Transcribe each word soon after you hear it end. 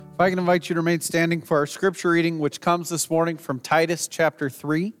I can invite you to remain standing for our scripture reading, which comes this morning from Titus chapter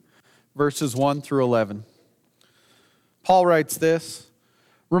 3, verses 1 through 11. Paul writes this: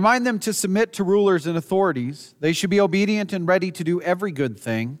 "Remind them to submit to rulers and authorities. They should be obedient and ready to do every good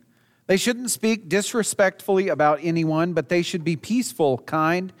thing. They shouldn't speak disrespectfully about anyone, but they should be peaceful,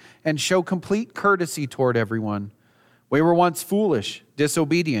 kind, and show complete courtesy toward everyone. We were once foolish,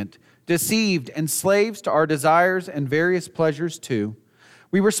 disobedient, deceived, and slaves to our desires and various pleasures too.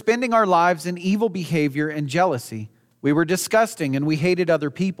 We were spending our lives in evil behavior and jealousy. We were disgusting and we hated other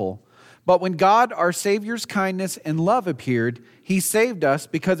people. But when God, our Savior's kindness and love appeared, He saved us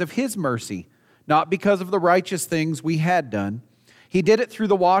because of His mercy, not because of the righteous things we had done. He did it through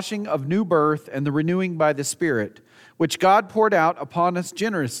the washing of new birth and the renewing by the Spirit, which God poured out upon us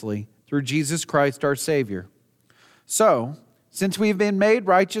generously through Jesus Christ our Savior. So, since we have been made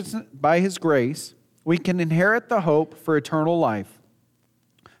righteous by His grace, we can inherit the hope for eternal life.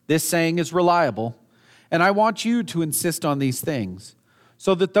 This saying is reliable, and I want you to insist on these things,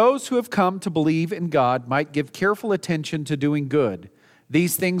 so that those who have come to believe in God might give careful attention to doing good.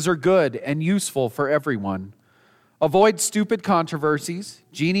 These things are good and useful for everyone. Avoid stupid controversies,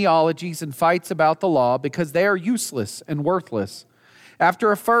 genealogies, and fights about the law, because they are useless and worthless.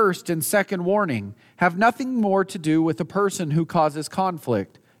 After a first and second warning, have nothing more to do with a person who causes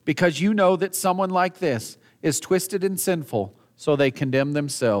conflict, because you know that someone like this is twisted and sinful, so they condemn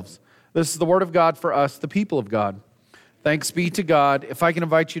themselves." This is the word of God for us, the people of God. Thanks be to God. If I can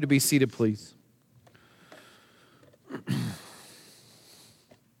invite you to be seated, please.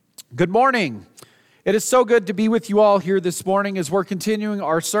 Good morning. It is so good to be with you all here this morning as we're continuing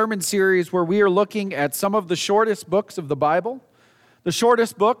our sermon series where we are looking at some of the shortest books of the Bible. The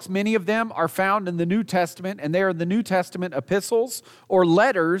shortest books, many of them are found in the New Testament, and they are the New Testament epistles or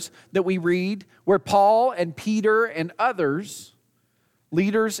letters that we read where Paul and Peter and others,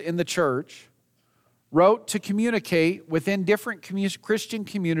 leaders in the church, wrote to communicate within different Christian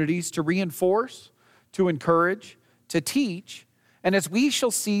communities to reinforce, to encourage, to teach. And as we shall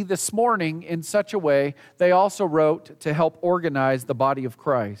see this morning in such a way, they also wrote to help organize the body of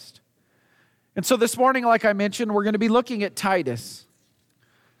Christ. And so this morning, like I mentioned, we're going to be looking at Titus.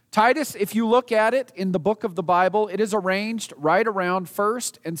 Titus, if you look at it in the book of the Bible, it is arranged right around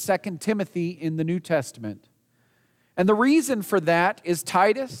 1st and 2nd Timothy in the New Testament. And the reason for that is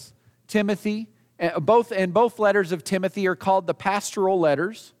Titus, Timothy, both letters of Timothy are called the pastoral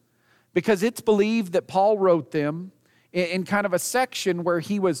letters because it's believed that Paul wrote them in kind of a section where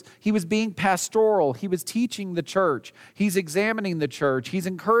he was being pastoral. He was teaching the church. He's examining the church. He's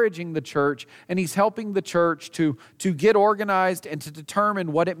encouraging the church. And he's helping the church to get organized and to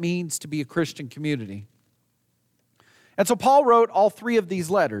determine what it means to be a Christian community. And so Paul wrote all three of these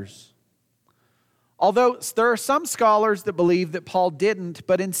letters. Although there are some scholars that believe that Paul didn't,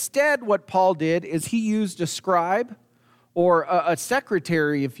 but instead what Paul did is he used a scribe or a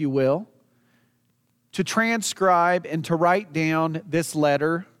secretary, if you will, to transcribe and to write down this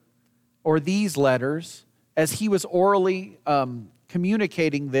letter or these letters as he was orally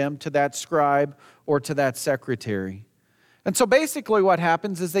communicating them to that scribe or to that secretary. And so basically what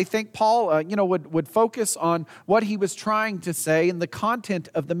happens is they think Paul would focus on what he was trying to say and the content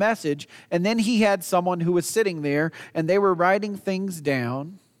of the message, and then he had someone who was sitting there and they were writing things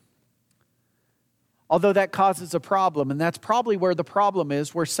down. Although that causes a problem, and that's probably where the problem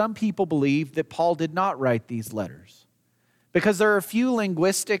is, where some people believe that Paul did not write these letters. Because there are a few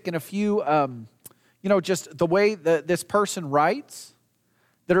linguistic and a few, just the way that this person writes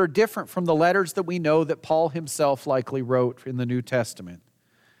that are different from the letters that we know that Paul himself likely wrote in the New Testament.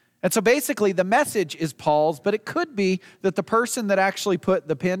 And so basically the message is Paul's, but it could be that the person that actually put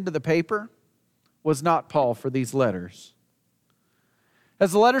the pen to the paper was not Paul for these letters.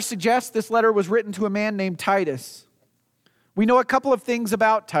 As the letter suggests, this letter was written to a man named Titus. We know a couple of things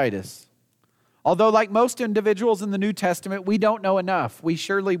about Titus. Although, like most individuals in the New Testament, we don't know enough. We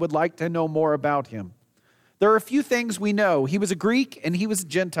surely would like to know more about him. There are a few things we know. He was a Greek and he was a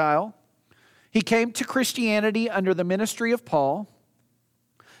Gentile. He came to Christianity under the ministry of Paul.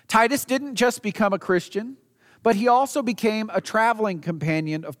 Titus didn't just become a Christian, but he also became a traveling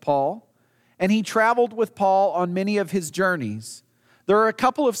companion of Paul, and he traveled with Paul on many of his journeys. There are a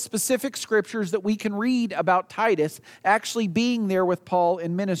couple of specific scriptures that we can read about Titus actually being there with Paul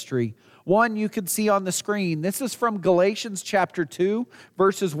in ministry. One you can see on the screen. This is from Galatians chapter 2,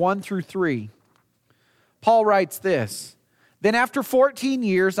 verses 1 through 3. Paul writes this: "Then after 14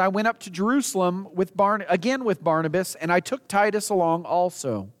 years I went up to Jerusalem with Barnabas, and I took Titus along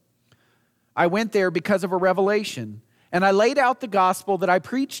also. I went there because of a revelation, And I laid out the gospel that I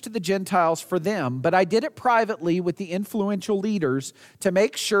preached to the Gentiles for them, but I did it privately with the influential leaders to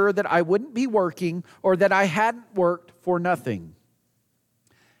make sure that I wouldn't be working or that I hadn't worked for nothing.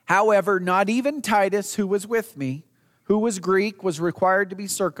 However, not even Titus, who was with me, who was Greek, was required to be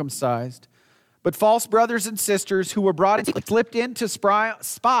circumcised, but false brothers and sisters who were brought in slipped in to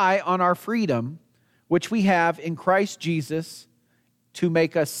spy on our freedom, which we have in Christ Jesus, to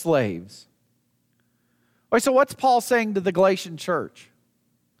make us slaves. All right, so what's Paul saying to the Galatian church?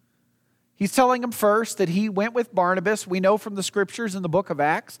 He's telling them first that he went with Barnabas. We know from the scriptures in the book of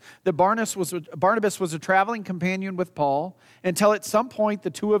Acts that Barnabas was a traveling companion with Paul until at some point the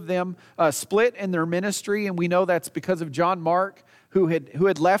two of them split in their ministry, and we know that's because of John Mark, who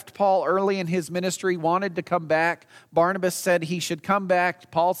had left Paul early in his ministry, wanted to come back. Barnabas said he should come back.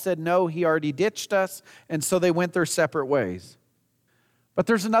 Paul said no, he already ditched us, and so they went their separate ways. But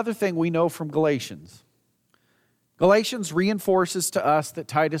there's another thing we know from Galatians. Galatians reinforces to us that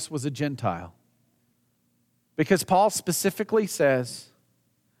Titus was a Gentile, because Paul specifically says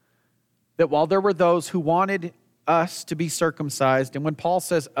that while there were those who wanted us to be circumcised, and when Paul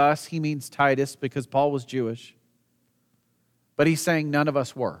says us, he means Titus because Paul was Jewish, but he's saying none of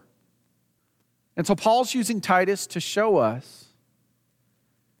us were. And so Paul's using Titus to show us,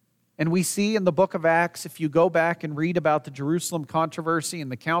 and we see in the book of Acts, if you go back and read about the Jerusalem controversy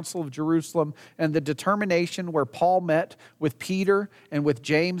and the Council of Jerusalem and the determination where Paul met with Peter and with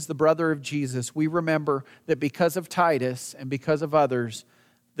James, the brother of Jesus, we remember that because of Titus and because of others,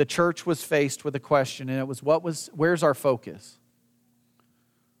 the church was faced with a question, and it was, where's our focus?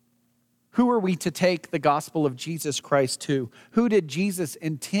 Who are we to take the gospel of Jesus Christ to? Who did Jesus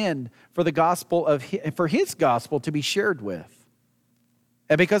intend for for his gospel to be shared with?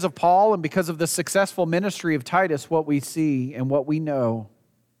 And because of Paul and because of the successful ministry of Titus, what we see and what we know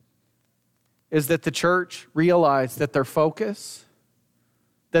is that the church realized that the focus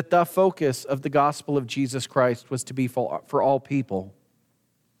of the gospel of Jesus Christ was to be for all people.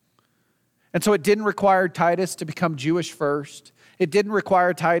 And so it didn't require Titus to become Jewish first. It didn't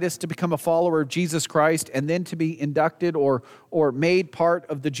require Titus to become a follower of Jesus Christ and then to be inducted or made part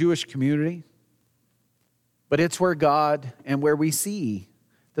of the Jewish community. But it's where God and where we see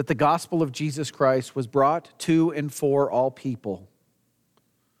that the gospel of Jesus Christ was brought to and for all people.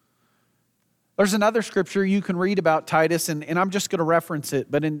 There's another scripture you can read about Titus, and I'm just going to reference it.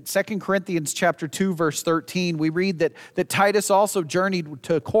 But in 2 Corinthians chapter 2, verse 13, we read that Titus also journeyed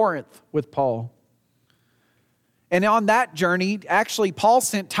to Corinth with Paul. And on that journey, actually, Paul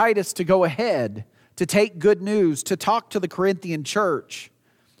sent Titus to go ahead, to take good news, to talk to the Corinthian church.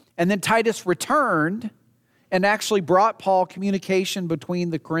 And then Titus returned and actually brought Paul communication between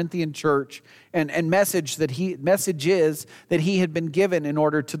the Corinthian church and messages that he had been given in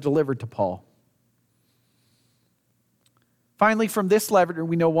order to deliver to Paul. Finally, from this letter,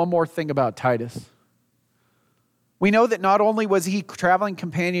 we know one more thing about Titus. We know that not only was he a traveling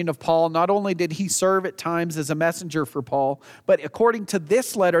companion of Paul, not only did he serve at times as a messenger for Paul, but according to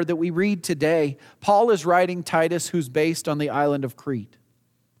this letter that we read today, Paul is writing Titus, who's based on the island of Crete.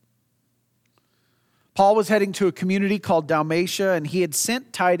 Paul was heading to a community called Dalmatia, and he had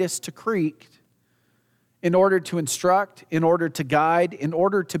sent Titus to Crete in order to instruct, in order to guide, in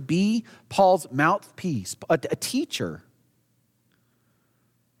order to be Paul's mouthpiece, a teacher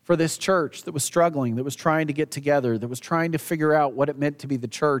for this church that was struggling, that was trying to get together, that was trying to figure out what it meant to be the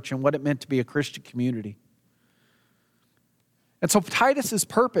church and what it meant to be a Christian community. And so Titus's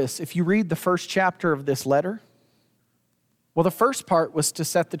purpose, if you read the first chapter of this letter, well, the first part was to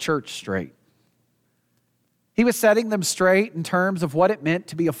set the church straight. He was setting them straight in terms of what it meant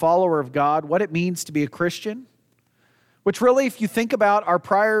to be a follower of God, what it means to be a Christian, which really, if you think about our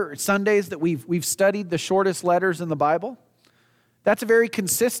prior Sundays that we've studied the shortest letters in the Bible, that's a very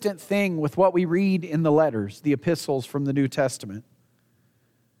consistent thing with what we read in the letters, the epistles from the New Testament.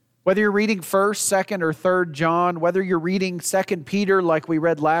 Whether you're reading 1st, 2nd, or 3rd John, whether you're reading 2nd Peter like we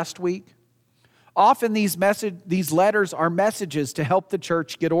read last week, often these letters are messages to help the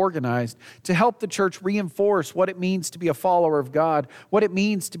church get organized, to help the church reinforce what it means to be a follower of God, what it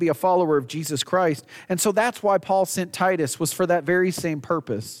means to be a follower of Jesus Christ. And so that's why Paul sent Titus, was for that very same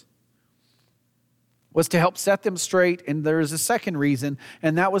purpose, was to help set them straight. And there is a second reason,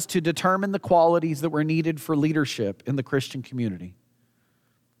 and that was to determine the qualities that were needed for leadership in the Christian community.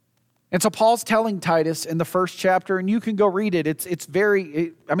 And so Paul's telling Titus in the first chapter, and you can go read it. It's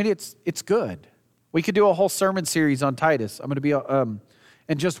good. We could do a whole sermon series on Titus. I'm going to be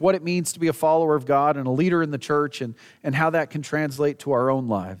and just what it means to be a follower of God and a leader in the church, and how that can translate to our own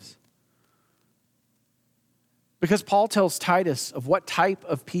lives. Because Paul tells Titus of what type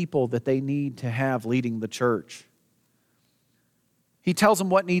of people that they need to have leading the church. He tells them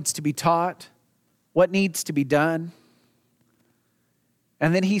what needs to be taught, what needs to be done.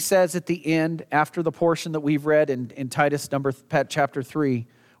 And then he says at the end, after the portion that we've read in Titus chapter 3,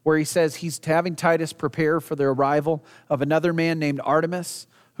 where he says he's having Titus prepare for the arrival of another man named Artemis,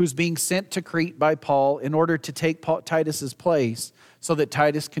 who's being sent to Crete by Paul in order to take Titus's place so that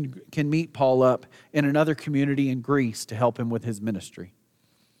Titus can meet Paul up in another community in Greece to help him with his ministry.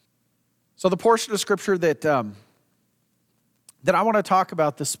 So the portion of Scripture that I want to talk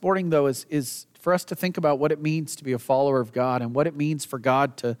about this morning, though, is for us to think about what it means to be a follower of God and what it means for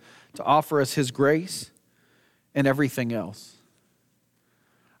God to offer us His grace and everything else.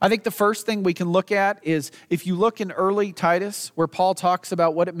 I think the first thing we can look at is, if you look in early Titus, where Paul talks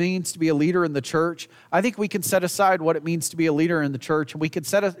about what it means to be a leader in the church, I think we can set aside what it means to be a leader in the church, and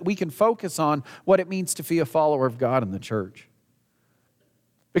we can focus on what it means to be a follower of God in the church.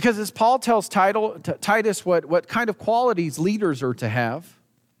 Because as Paul tells Titus what kind of qualities leaders are to have,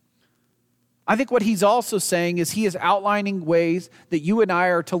 I think what he's also saying is he is outlining ways that you and I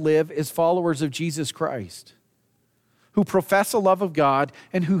are to live as followers of Jesus Christ, who profess a love of God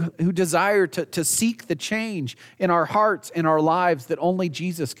and who desire to seek the change in our hearts and our lives that only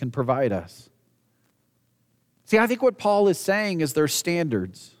Jesus can provide us. See, I think what Paul is saying is there's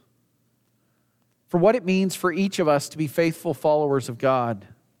standards for what it means for each of us to be faithful followers of God.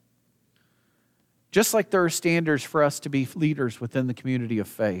 Just like there are standards for us to be leaders within the community of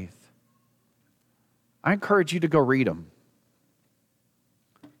faith. I encourage you to go read them,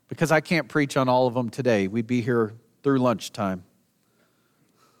 because I can't preach on all of them today. We'd be here through lunchtime.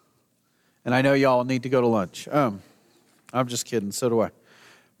 And I know y'all need to go to lunch. I'm just kidding, so do I.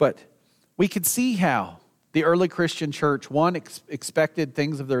 But we could see how the early Christian church, one, expected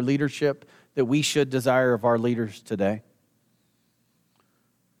things of their leadership that we should desire of our leaders today.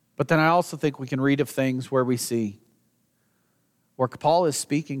 But then I also think we can read of things where we see where Paul is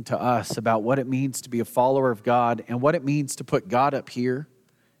speaking to us about what it means to be a follower of God and what it means to put God up here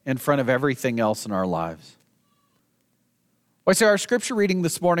in front of everything else in our lives. Well, our scripture reading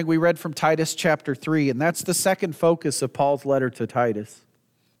this morning, we read from Titus chapter 3, and that's the second focus of Paul's letter to Titus.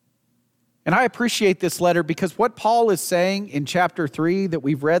 And I appreciate this letter because what Paul is saying in chapter 3 that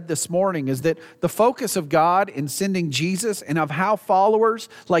we've read this morning is that the focus of God in sending Jesus and of how followers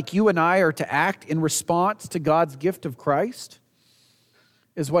like you and I are to act in response to God's gift of Christ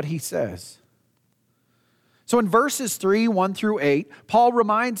is what he says. So in verses 3, 1 through 8, Paul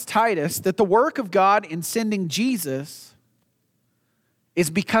reminds Titus that the work of God in sending Jesus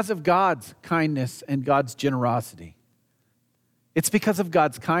is because of God's kindness and God's generosity. It's because of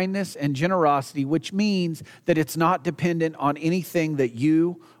God's kindness and generosity, which means that it's not dependent on anything that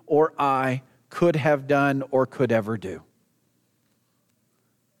you or I could have done or could ever do.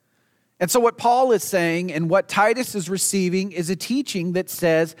 And so what Paul is saying and what Titus is receiving is a teaching that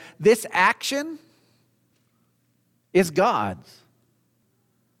says this action is God's.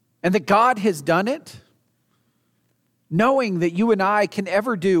 And that God has done it, knowing that you and I can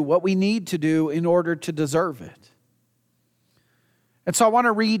ever do what we need to do in order to deserve it. And so I want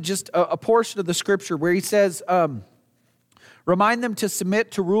to read just a portion of the scripture where he says, remind them to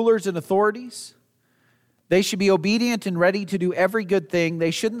submit to rulers and authorities. They should be obedient and ready to do every good thing. They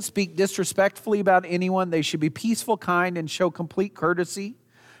shouldn't speak disrespectfully about anyone. They should be peaceful, kind, and show complete courtesy.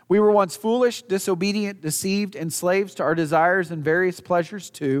 We were once foolish, disobedient, deceived, and slaves to our desires and various pleasures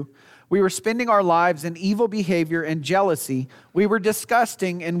too. We were spending our lives in evil behavior and jealousy. We were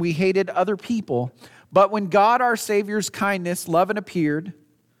disgusting and we hated other people. But when God, our Savior's kindness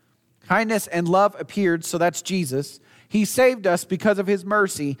and love appeared, so that's Jesus, He saved us because of His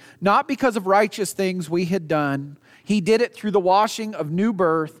mercy, not because of righteous things we had done. He did it through the washing of new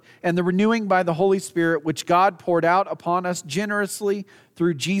birth and the renewing by the Holy Spirit, which God poured out upon us generously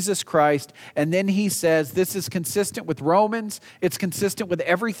through Jesus Christ. And then he says, this is consistent with Romans. It's consistent with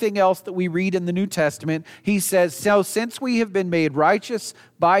everything else that we read in the New Testament. He says, so since we have been made righteous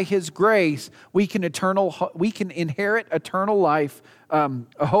by His grace, we can inherit eternal life,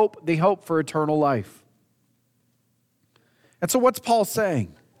 the hope for eternal life. And so what's Paul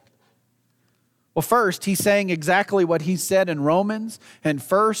saying? Well, first, he's saying exactly what he said in Romans and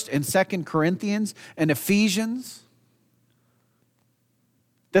 1st and 2nd Corinthians and Ephesians,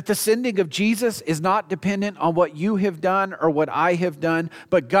 that the sending of Jesus is not dependent on what you have done or what I have done,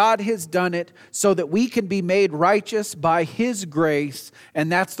 but God has done it so that we can be made righteous by His grace,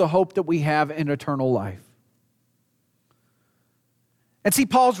 and that's the hope that we have in eternal life. And see,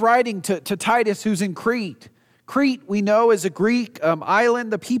 Paul's writing to Titus, who's in Crete. Crete, we know, is a Greek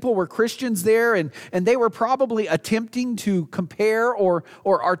island. The people were Christians there, and they were probably attempting to compare or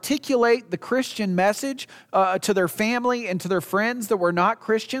articulate the Christian message to their family and to their friends that were not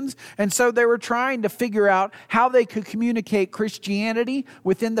Christians. And so they were trying to figure out how they could communicate Christianity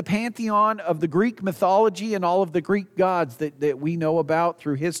within the pantheon of the Greek mythology and all of the Greek gods that we know about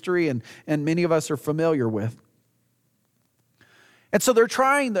through history and many of us are familiar with. And so they're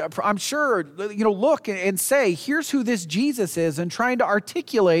trying to, I'm sure, look and say, here's who this Jesus is, and trying to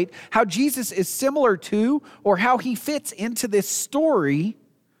articulate how Jesus is similar to or how he fits into this story,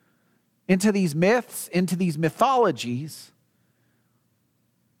 into these myths, into these mythologies,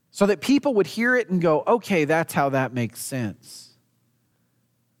 so that people would hear it and go, okay, that's how that makes sense.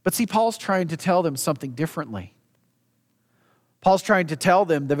 But see, Paul's trying to tell them something differently. Paul's trying to tell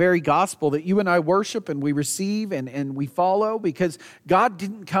them the very gospel that you and I worship and we receive and we follow, because God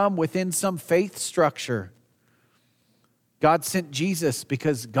didn't come within some faith structure. God sent Jesus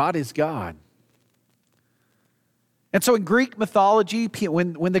because God is God. And so in Greek mythology,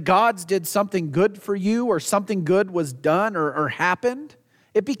 when the gods did something good for you or something good was done or happened,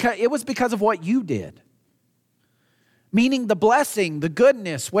 it was because of what you did. Meaning the blessing, the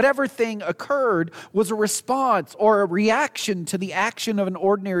goodness, whatever thing occurred was a response or a reaction to the action of an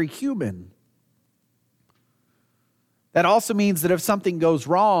ordinary human. That also means that if something goes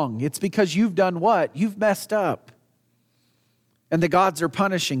wrong, it's because you've done what? You've messed up. And the gods are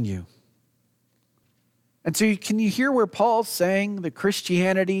punishing you. And so can you hear where Paul's saying that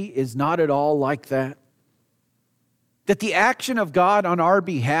Christianity is not at all like that? That the action of God on our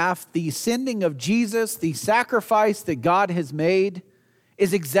behalf, the sending of Jesus, the sacrifice that God has made,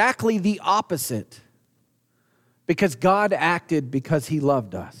 is exactly the opposite. Because God acted because he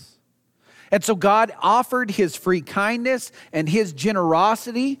loved us. And so God offered his free kindness and his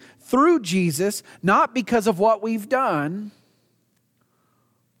generosity through Jesus, not because of what we've done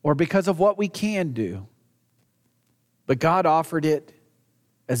or because of what we can do, but God offered it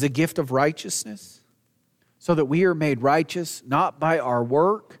as a gift of righteousness, so that we are made righteous, not by our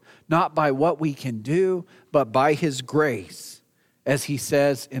work, not by what we can do, but by his grace, as he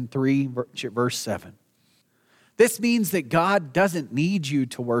says in 3 verse 7. This means that God doesn't need you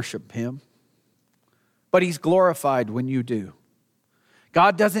to worship him, but he's glorified when you do.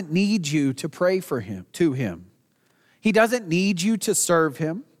 God doesn't need you to pray to him. He doesn't need you to serve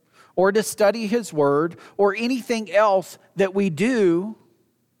him or to study his word or anything else that we do.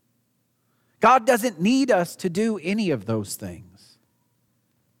 God doesn't need us to do any of those things.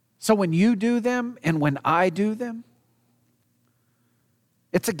 So when you do them and when I do them,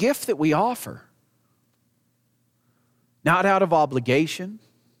 it's a gift that we offer. Not out of obligation,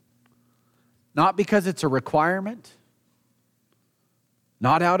 not because it's a requirement,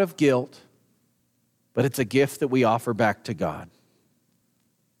 not out of guilt, but it's a gift that we offer back to God.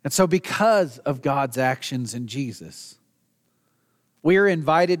 And so because of God's actions in Jesus, we are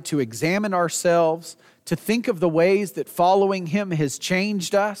invited to examine ourselves, to think of the ways that following him has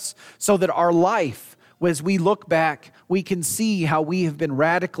changed us, so that our life, as we look back, we can see how we have been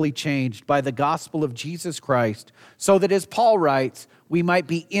radically changed by the gospel of Jesus Christ, so that, as Paul writes, we might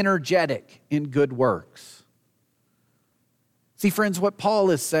be energetic in good works. See, friends, what Paul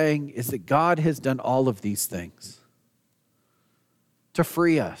is saying is that God has done all of these things to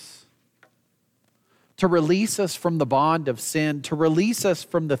free us, to release us from the bond of sin, to release us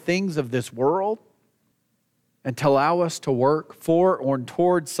from the things of this world, and to allow us to work for or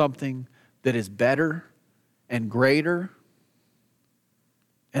towards something that is better and greater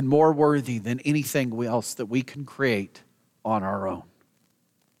and more worthy than anything else that we can create on our own.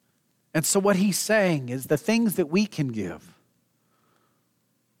 And so what he's saying is the things that we can give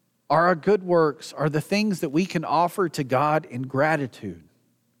are our good works, are the things that we can offer to God in gratitude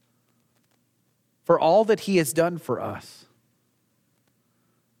for all that he has done for us.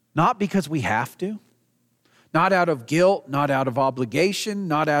 Not because we have to, not out of guilt, not out of obligation,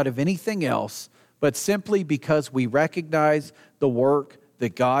 not out of anything else, but simply because we recognize the work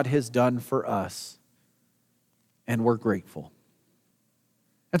that God has done for us, and we're grateful.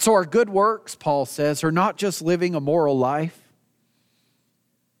 And so our good works, Paul says, are not just living a moral life.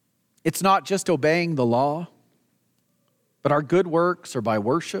 It's not just obeying the law, but our good works are by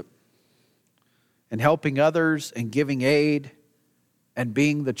worship and helping others and giving aid and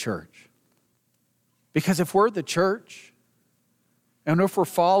being the church. Because if we're the church, and if we're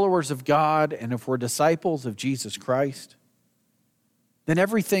followers of God, and if we're disciples of Jesus Christ, then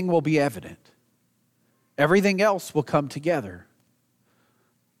everything will be evident. Everything else will come together.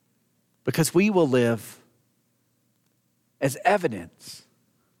 Because we will live as evidence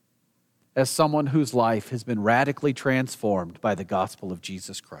as someone whose life has been radically transformed by the gospel of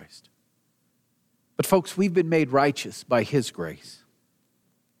Jesus Christ. But folks, we've been made righteous by His grace.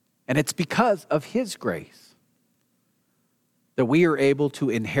 And it's because of His grace that we are able to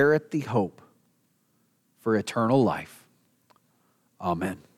inherit the hope for eternal life. Amen.